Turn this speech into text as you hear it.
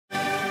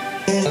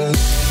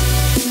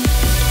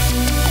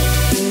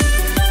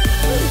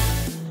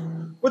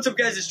What's up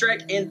guys, it's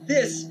Drac, and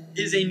this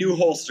is a new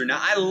holster. Now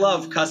I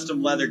love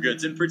custom leather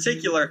goods. In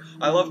particular,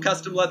 I love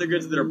custom leather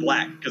goods that are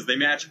black because they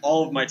match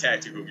all of my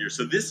tactical gear.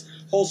 So this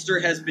holster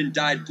has been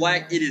dyed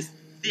black. It is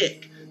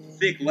thick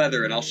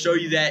leather, and I'll show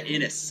you that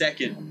in a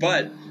second.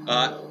 But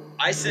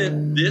I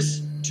sent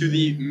this to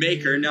the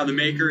maker. Now the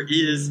maker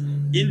is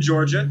in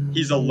Georgia.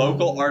 He's a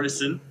local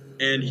artisan,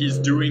 and he's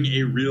doing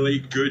a really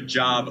good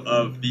job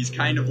of these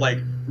kind of like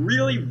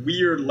really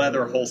weird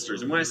leather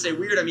holsters. And when I say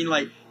weird, I mean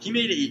like he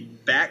made a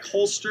back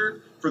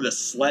holster for the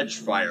sledge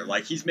fire.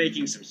 Like he's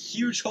making some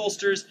huge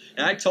holsters,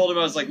 and I told him,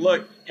 I was like,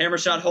 look, hammer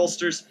shot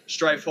holsters,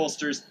 strife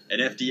holsters,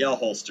 and FDL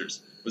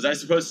holsters. Was I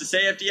supposed to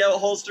say FDL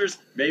holsters?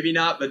 Maybe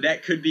not, but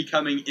that could be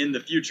coming in the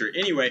future.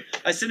 Anyway,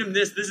 I sent him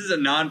this. This is a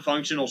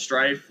non-functional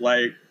strife.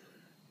 Like,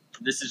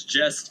 this is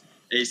just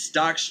a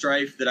stock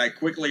strife that I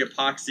quickly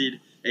epoxied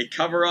a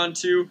cover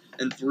onto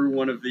and threw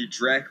one of the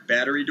Drac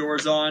battery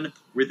doors on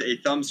with a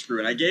thumb screw.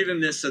 And I gave him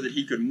this so that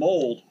he could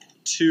mold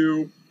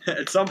to,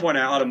 at some point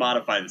I ought to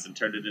modify this and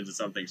turn it into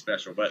something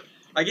special, but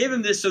I gave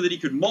him this so that he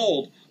could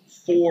mold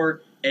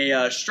for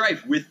a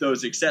strife with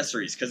those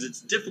accessories, because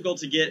it's difficult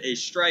to get a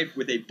strife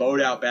with a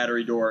bowed out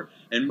battery door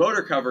and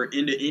motor cover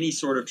into any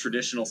sort of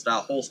traditional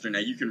style holster. Now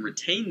you can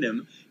retain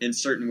them in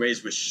certain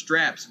ways with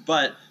straps,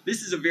 but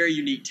this is a very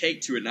unique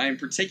take to it, and I in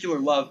particular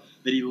love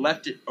that he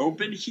left it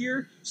open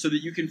here so that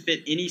you can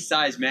fit any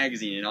size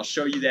magazine, and I'll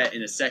show you that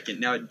in a second.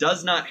 Now it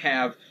does not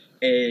have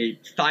a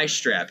thigh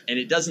strap, and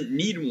it doesn't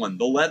need one.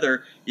 The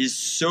leather is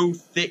so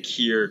thick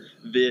here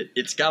that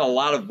it's got a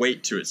lot of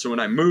weight to it, so when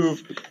I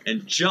move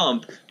and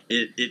jump,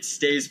 it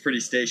stays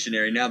pretty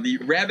stationary. Now the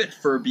rabbit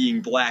fur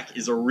being black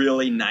is a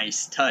really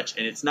nice touch,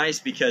 and it's nice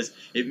because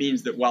it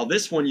means that while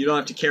this one you don't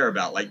have to care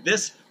about, like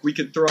this we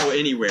could throw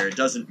anywhere, it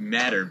doesn't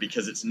matter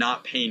because it's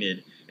not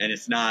painted and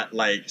it's not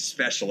like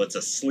special, it's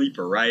a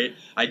sleeper, right?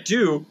 I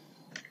do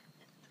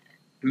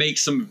make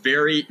some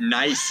very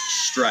nice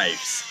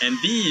stripes, and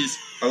these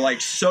are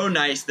like so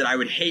nice that I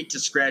would hate to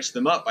scratch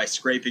them up by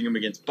scraping them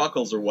against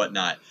buckles or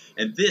whatnot.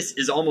 And this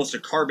is almost a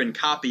carbon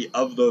copy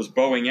of those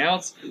bowing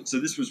outs, so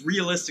this was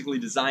realistically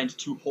designed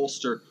to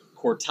holster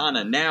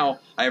Cortana. Now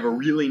I have a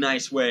really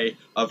nice way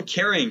of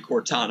carrying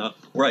Cortana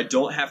where I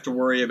don't have to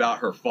worry about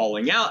her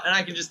falling out, and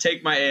I can just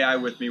take my AI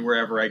with me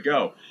wherever I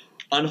go.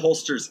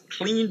 Unholsters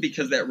clean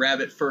because that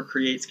rabbit fur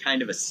creates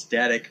kind of a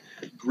static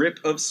grip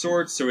of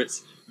sorts, so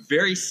it's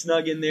very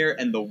snug in there,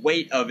 and the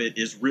weight of it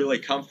is really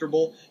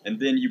comfortable, and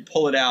then you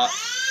pull it out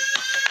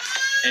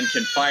and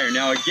can fire.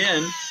 Now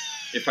again,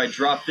 if I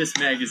drop this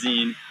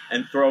magazine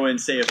and throw in,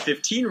 say, a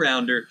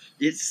 15-rounder,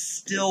 it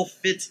still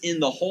fits in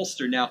the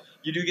holster. Now,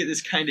 you do get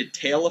this kind of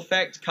tail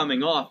effect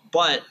coming off,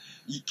 but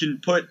you can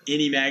put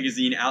any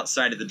magazine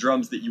outside of the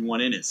drums that you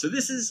want in it. So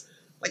this is,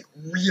 like,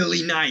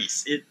 really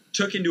nice. It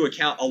took into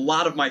account a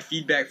lot of my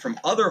feedback from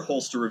other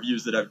holster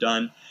reviews that I've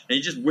done, and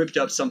it just whipped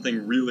up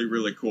something really,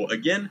 really cool.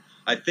 Again,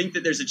 I think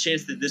that there's a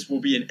chance that this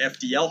will be an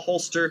FDL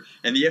holster,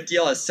 and the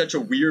FDL has such a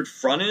weird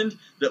front end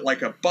that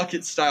like a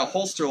bucket-style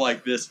holster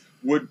like this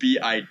would be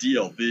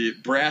ideal. The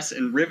brass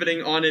and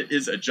riveting on it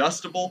is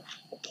adjustable.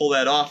 I'll pull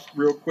that off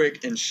real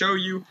quick and show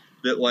you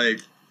that like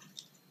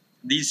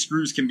these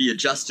screws can be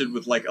adjusted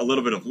with like a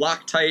little bit of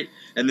Loctite,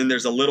 and then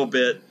there's a little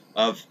bit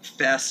of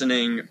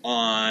fastening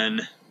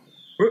on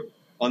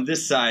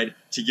this side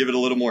to give it a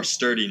little more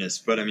sturdiness.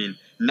 But I mean,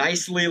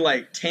 nicely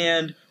like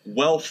tanned,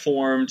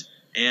 well-formed,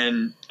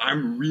 and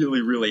I'm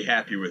really, really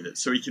happy with it.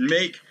 So he can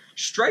make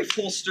strife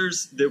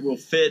holsters that will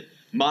fit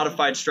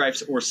modified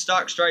stripes or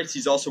stock stripes.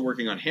 He's also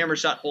working on hammer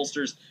shot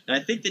holsters, and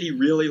I think that he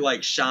really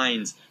like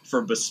shines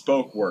for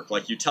bespoke work.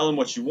 Like you tell him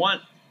what you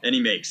want and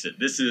he makes it.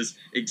 This is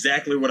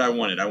exactly what I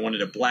wanted. I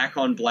wanted a black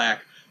on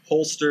black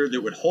holster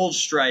that would hold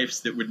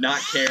stripes, that would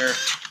not care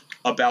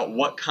about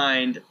what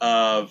kind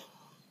of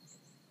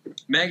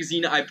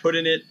magazine I put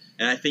in it,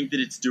 and I think that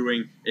it's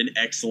doing an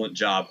excellent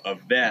job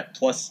of that.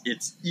 Plus,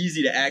 it's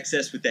easy to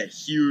access with that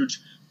huge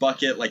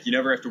bucket. Like, you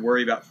never have to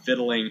worry about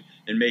fiddling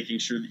and making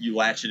sure that you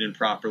latch it in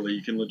properly.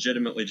 You can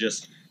legitimately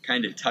just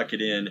kind of tuck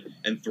it in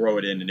and throw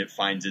it in, and it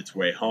finds its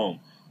way home.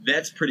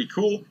 That's pretty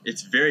cool.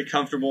 It's very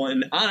comfortable,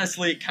 and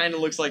honestly, it kind of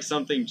looks like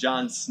something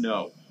Jon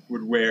Snow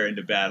would wear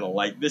into battle.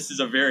 Like, this is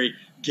a very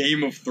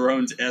Game of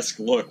Thrones-esque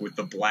look with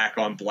the black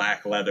on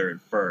black leather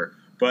and fur.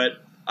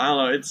 But I don't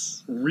know,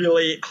 it's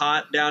really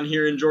hot down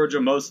here in Georgia.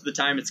 Most of the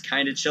time it's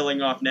kind of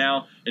chilling off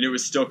now, and it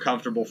was still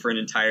comfortable for an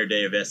entire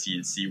day of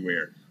SE&C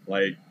wear.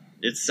 Like,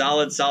 it's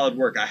solid, solid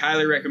work. I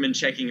highly recommend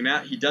checking him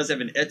out. He does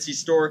have an Etsy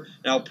store,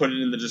 and I'll put it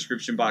in the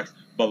description box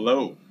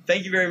below.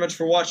 Thank you very much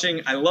for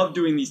watching. I love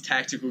doing these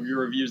tactical gear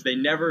reviews. They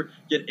never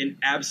get an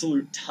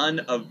absolute ton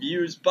of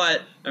views,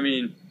 but, I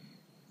mean,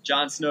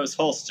 Jon Snow's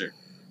holster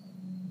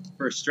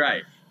for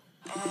strife.